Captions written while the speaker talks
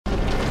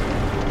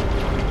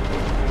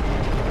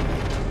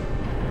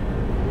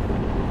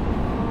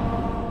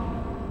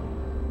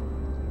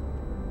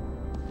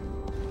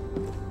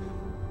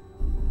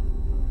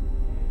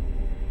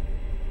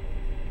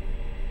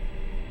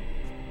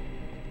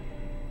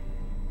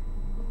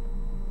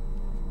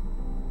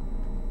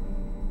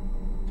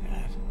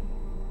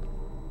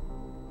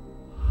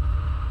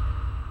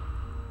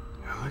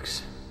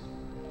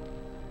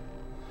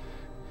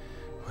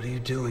What are you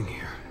doing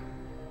here?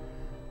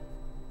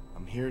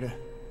 I'm here to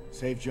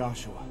save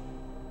Joshua.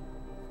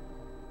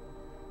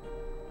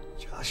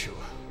 Joshua?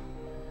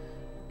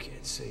 You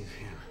can't save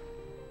him.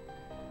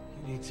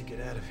 You need to get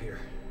out of here.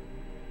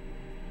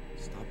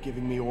 Stop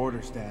giving me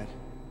orders, Dad.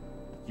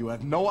 You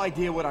have no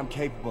idea what I'm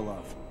capable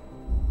of.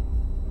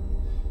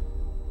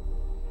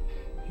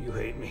 You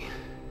hate me.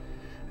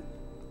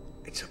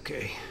 It's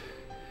okay.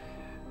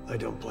 I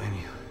don't blame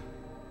you.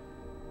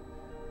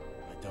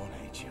 I don't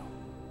hate you.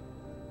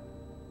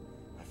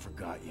 I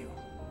forgot you.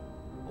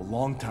 A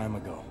long time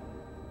ago.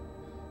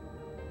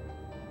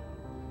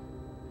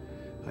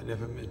 I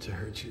never meant to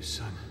hurt you,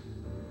 son.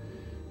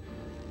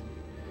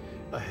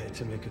 I had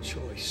to make a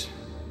choice.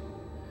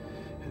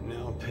 And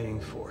now I'm paying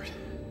for it.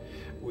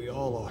 We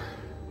all are.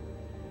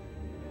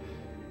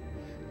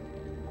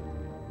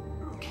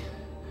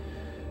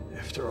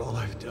 After all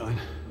I've done,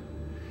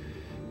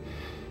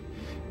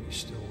 you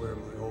still wear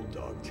my old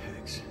dog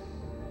tags.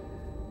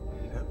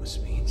 That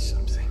must mean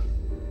something.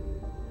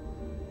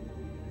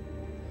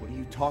 What are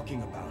you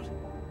talking about?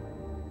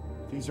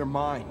 These are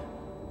mine.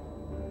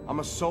 I'm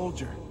a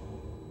soldier,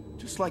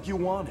 just like you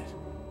wanted.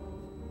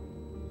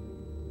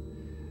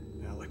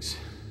 Alex,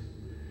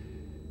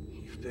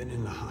 you've been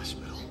in the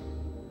hospital.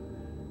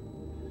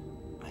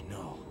 I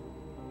know.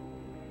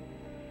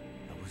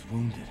 I was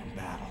wounded in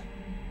battle.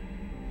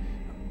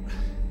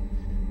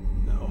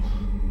 No.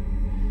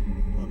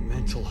 A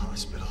mental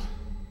hospital.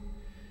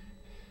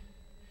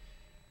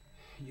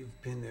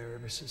 You've been there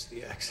ever since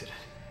the accident.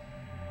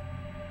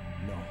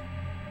 No.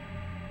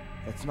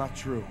 That's not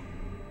true.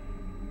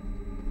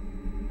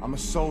 I'm a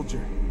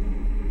soldier.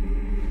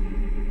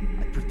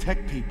 I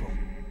protect people.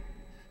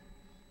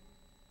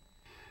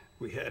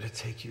 We had to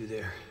take you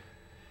there.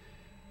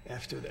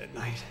 After that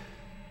night.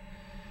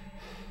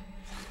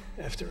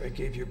 After I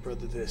gave your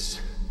brother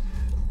this.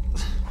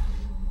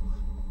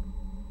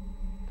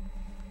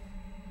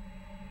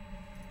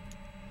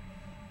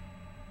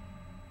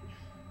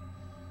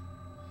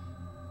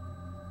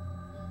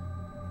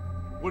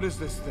 What is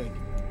this thing?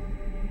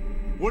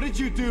 What did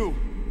you do?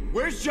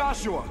 Where's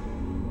Joshua?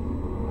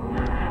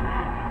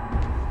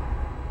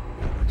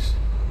 Alex,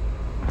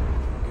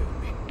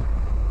 forgive me.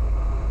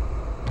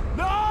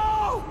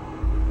 No!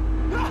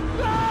 No! No!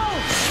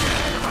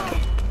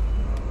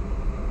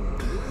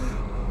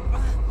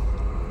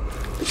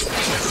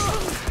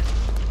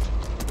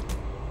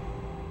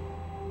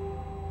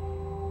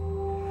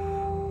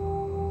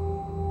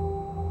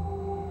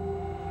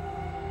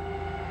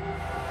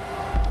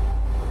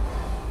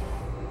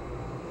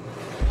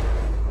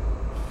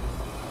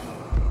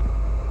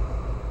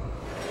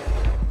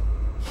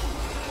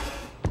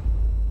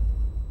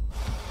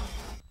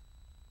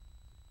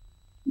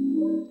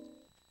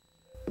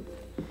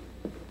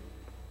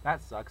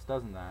 That sucks,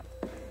 doesn't that?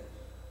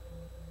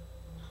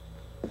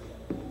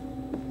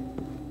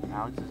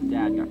 Alex's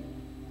dad got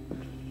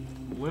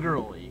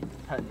literally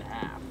cut in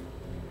half.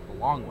 A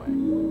long way.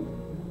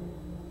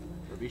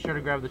 So be sure to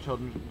grab the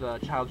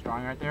child's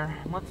drawing right there.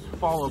 And let's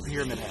follow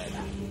Pyramid Head.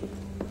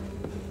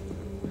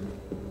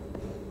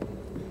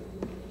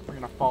 We're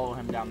gonna follow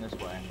him down this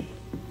way.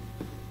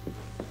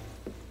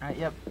 Alright,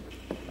 yep.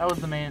 That was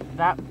the main,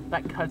 that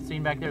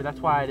cutscene back there,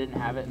 that's why I didn't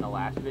have it in the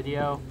last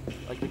video.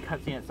 Like, the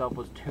cutscene itself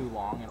was too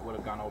long and it would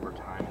have gone over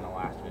time in the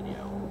last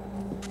video.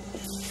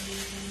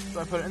 So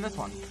I put it in this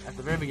one, at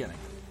the very beginning.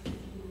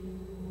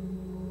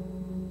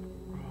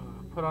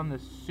 Put on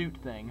this suit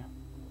thing.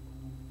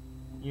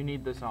 You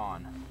need this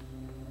on.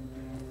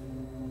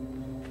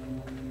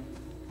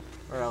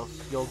 Or else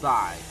you'll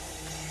die.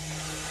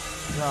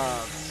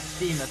 The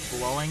steam that's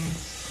blowing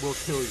will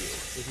kill you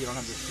if you don't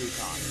have the suit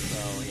on,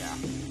 so yeah.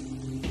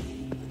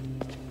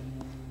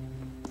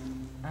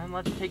 And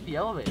let's take the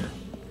elevator.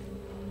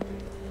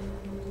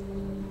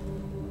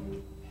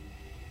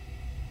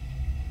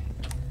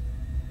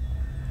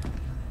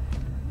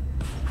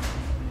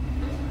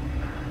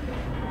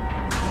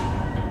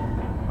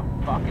 Oh,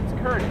 fuck, it's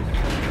Curtis.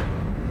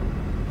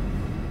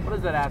 What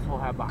does that asshole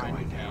have behind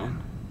his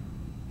hand?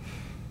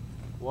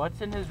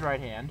 What's in his right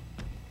hand?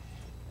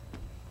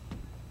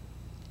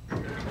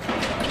 You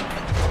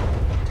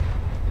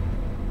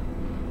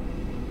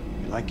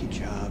like your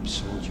job,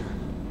 soldier?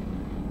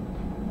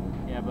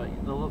 Yeah, but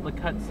the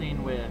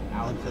cutscene with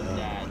Alex's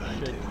dad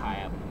should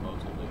tie up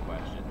most of the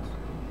questions.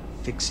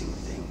 Fixing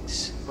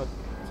things. But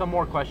some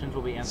more questions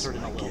will be answered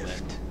in a little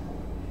bit.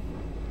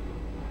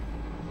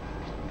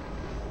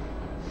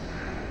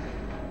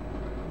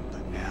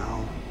 But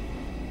now,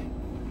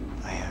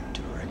 I have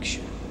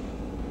direction.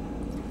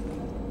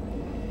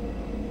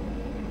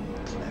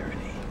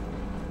 Clarity.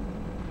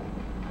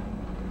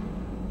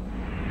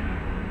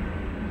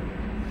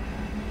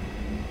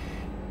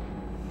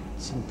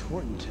 It's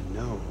important to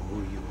know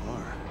who you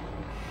are.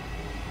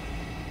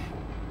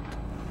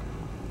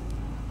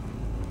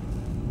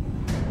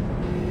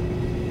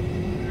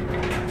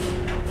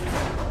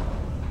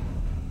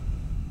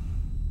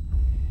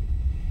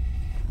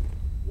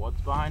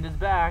 What's behind his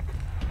back?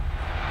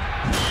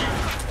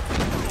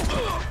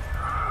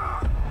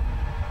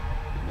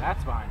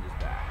 That's behind his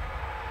back.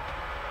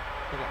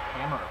 Like a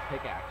hammer or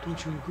pickaxe.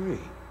 Don't you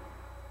agree?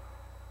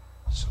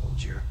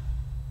 Soldier.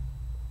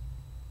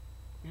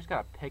 We just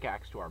got a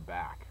pickaxe to our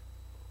back.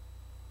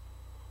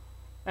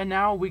 And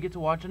now we get to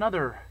watch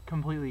another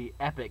completely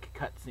epic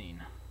cutscene.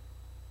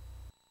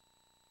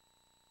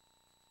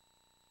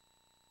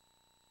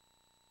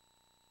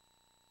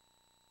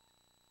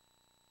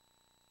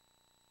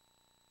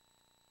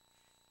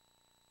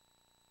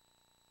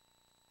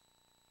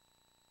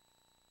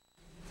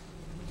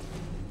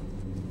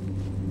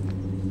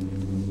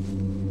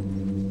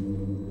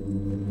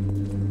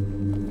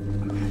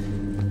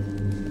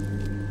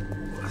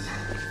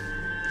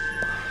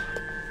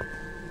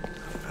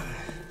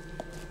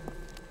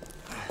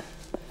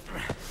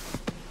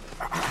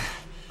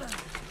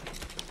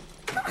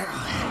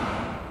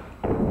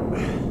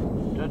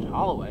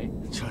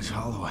 Judge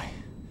Holloway.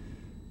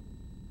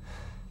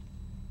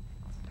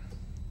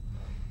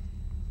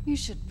 You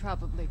should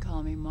probably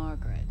call me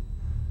Margaret.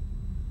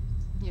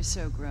 You're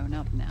so grown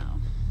up now.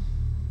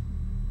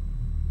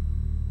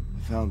 I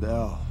found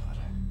Elle, but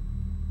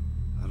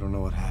I don't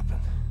know what happened.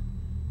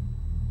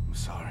 I'm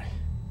sorry.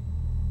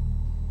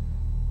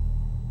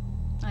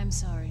 I'm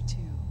sorry too.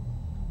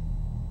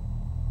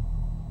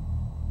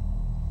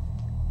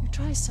 You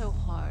try so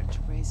hard to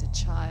raise a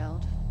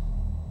child,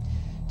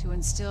 to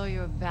instill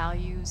your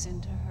values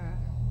into her.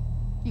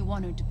 You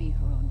want her to be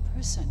her own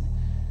person,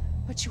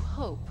 but you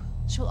hope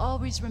she'll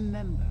always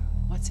remember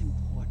what's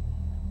important.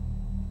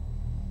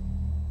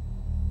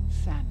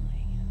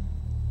 Family.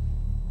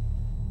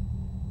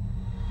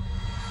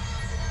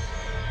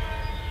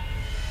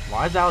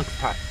 Why is Alex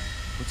tight?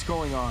 What's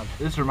going on?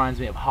 This reminds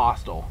me of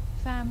Hostel.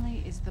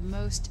 Family is the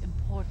most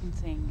important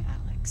thing,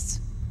 Alex.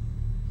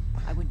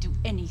 I would do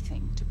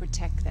anything to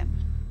protect them.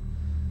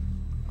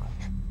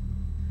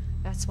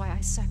 That's why I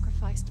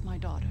sacrificed my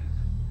daughter.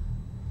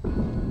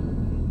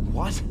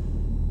 What?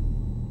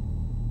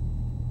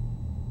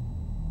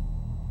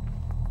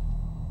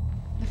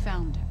 The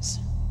Founders.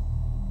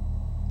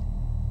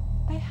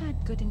 They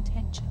had good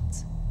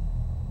intentions.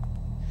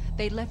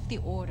 They left the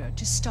Order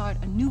to start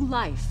a new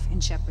life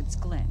in Shepherd's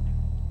Glen,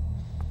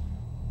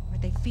 where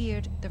they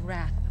feared the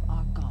wrath of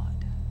our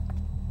God.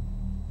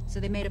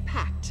 So they made a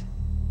pact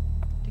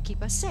to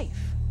keep us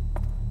safe.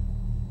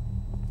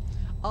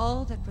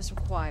 All that was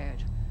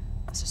required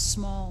was a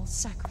small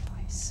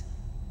sacrifice.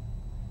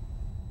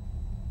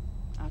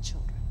 Our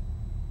children.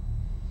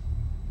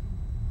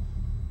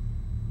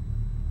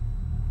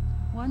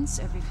 Once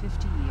every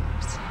 50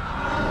 years,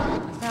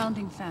 the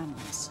founding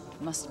families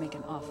must make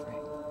an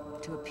offering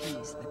to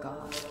appease the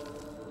god.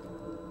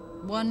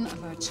 One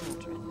of our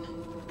children,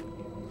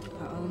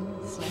 our own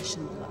flesh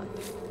and blood,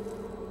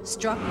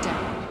 struck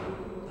down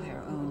by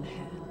our own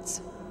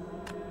hands.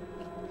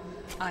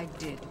 I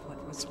did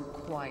what was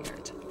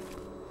required.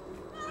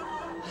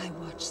 I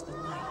watched the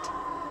light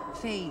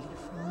fade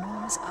from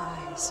Nora's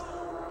eyes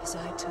as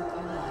I took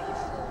her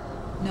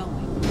life,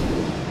 knowing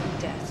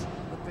death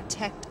would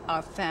protect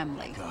our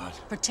family. God.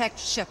 Protect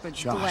Shepherd's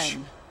Josh.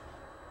 Glen.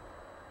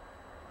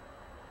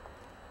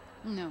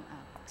 No,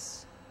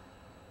 Alex.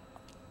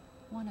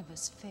 One of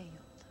us failed.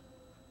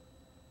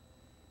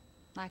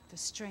 Lacked the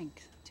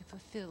strength to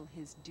fulfill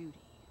his duty.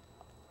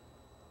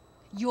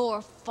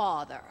 Your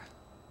father.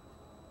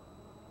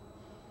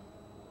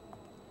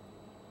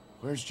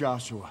 Where's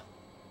Joshua?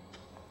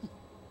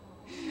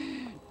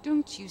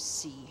 Don't you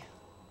see?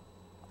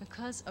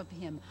 Because of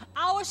him,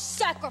 our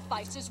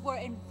sacrifices were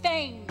in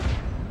vain.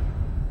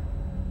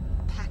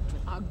 The pact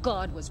with our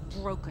God was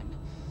broken.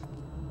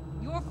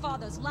 Your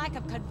father's lack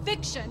of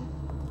conviction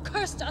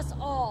cursed us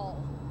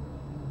all.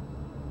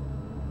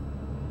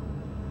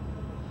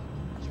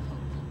 Our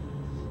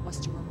hope was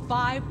to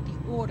revive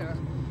the Order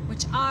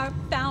which our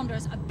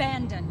founders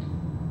abandoned.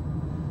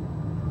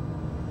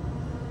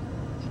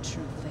 The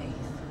true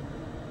faith.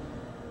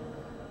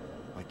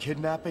 By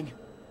kidnapping?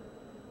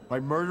 By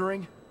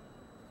murdering?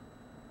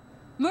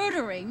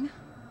 Murdering?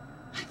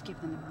 I've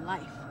given them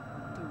life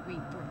through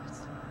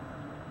rebirth.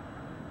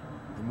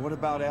 Then what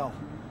about Elle?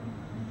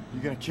 You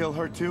gonna kill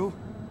her too?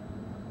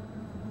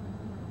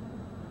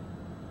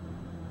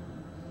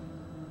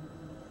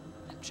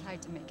 I've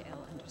tried to make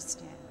Elle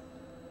understand.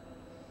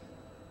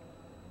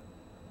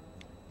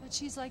 But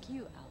she's like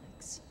you,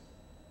 Alex.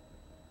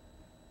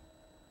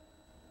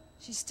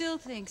 She still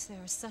thinks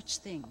there are such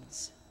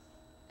things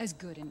as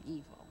good and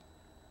evil.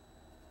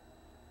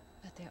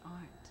 But there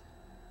aren't.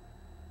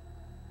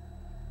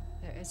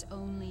 There is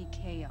only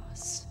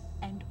chaos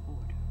and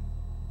order.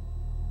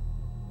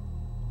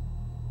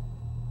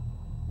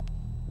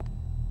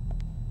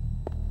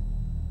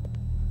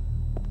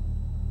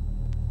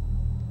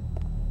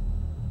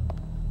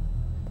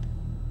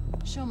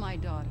 Show my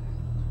daughter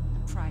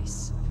the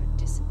price of her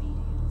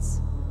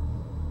disobedience.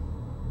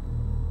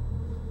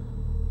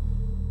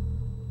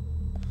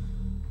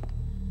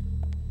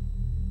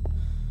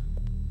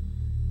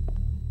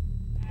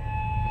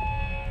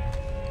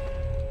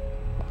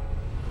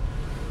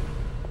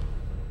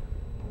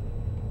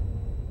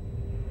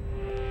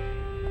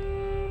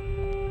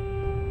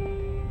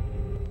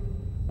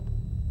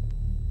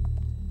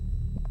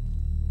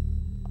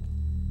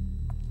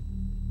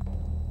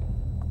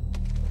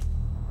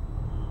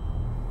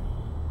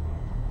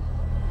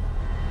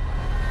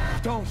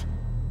 Don't!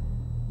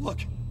 Look.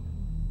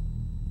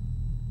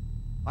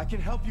 I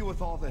can help you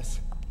with all this.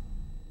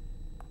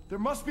 There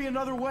must be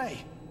another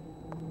way.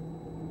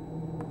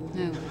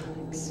 No,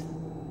 Alex.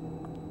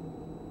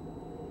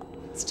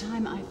 It's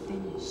time I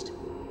finished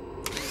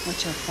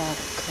what your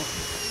father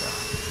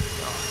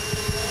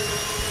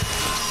covered.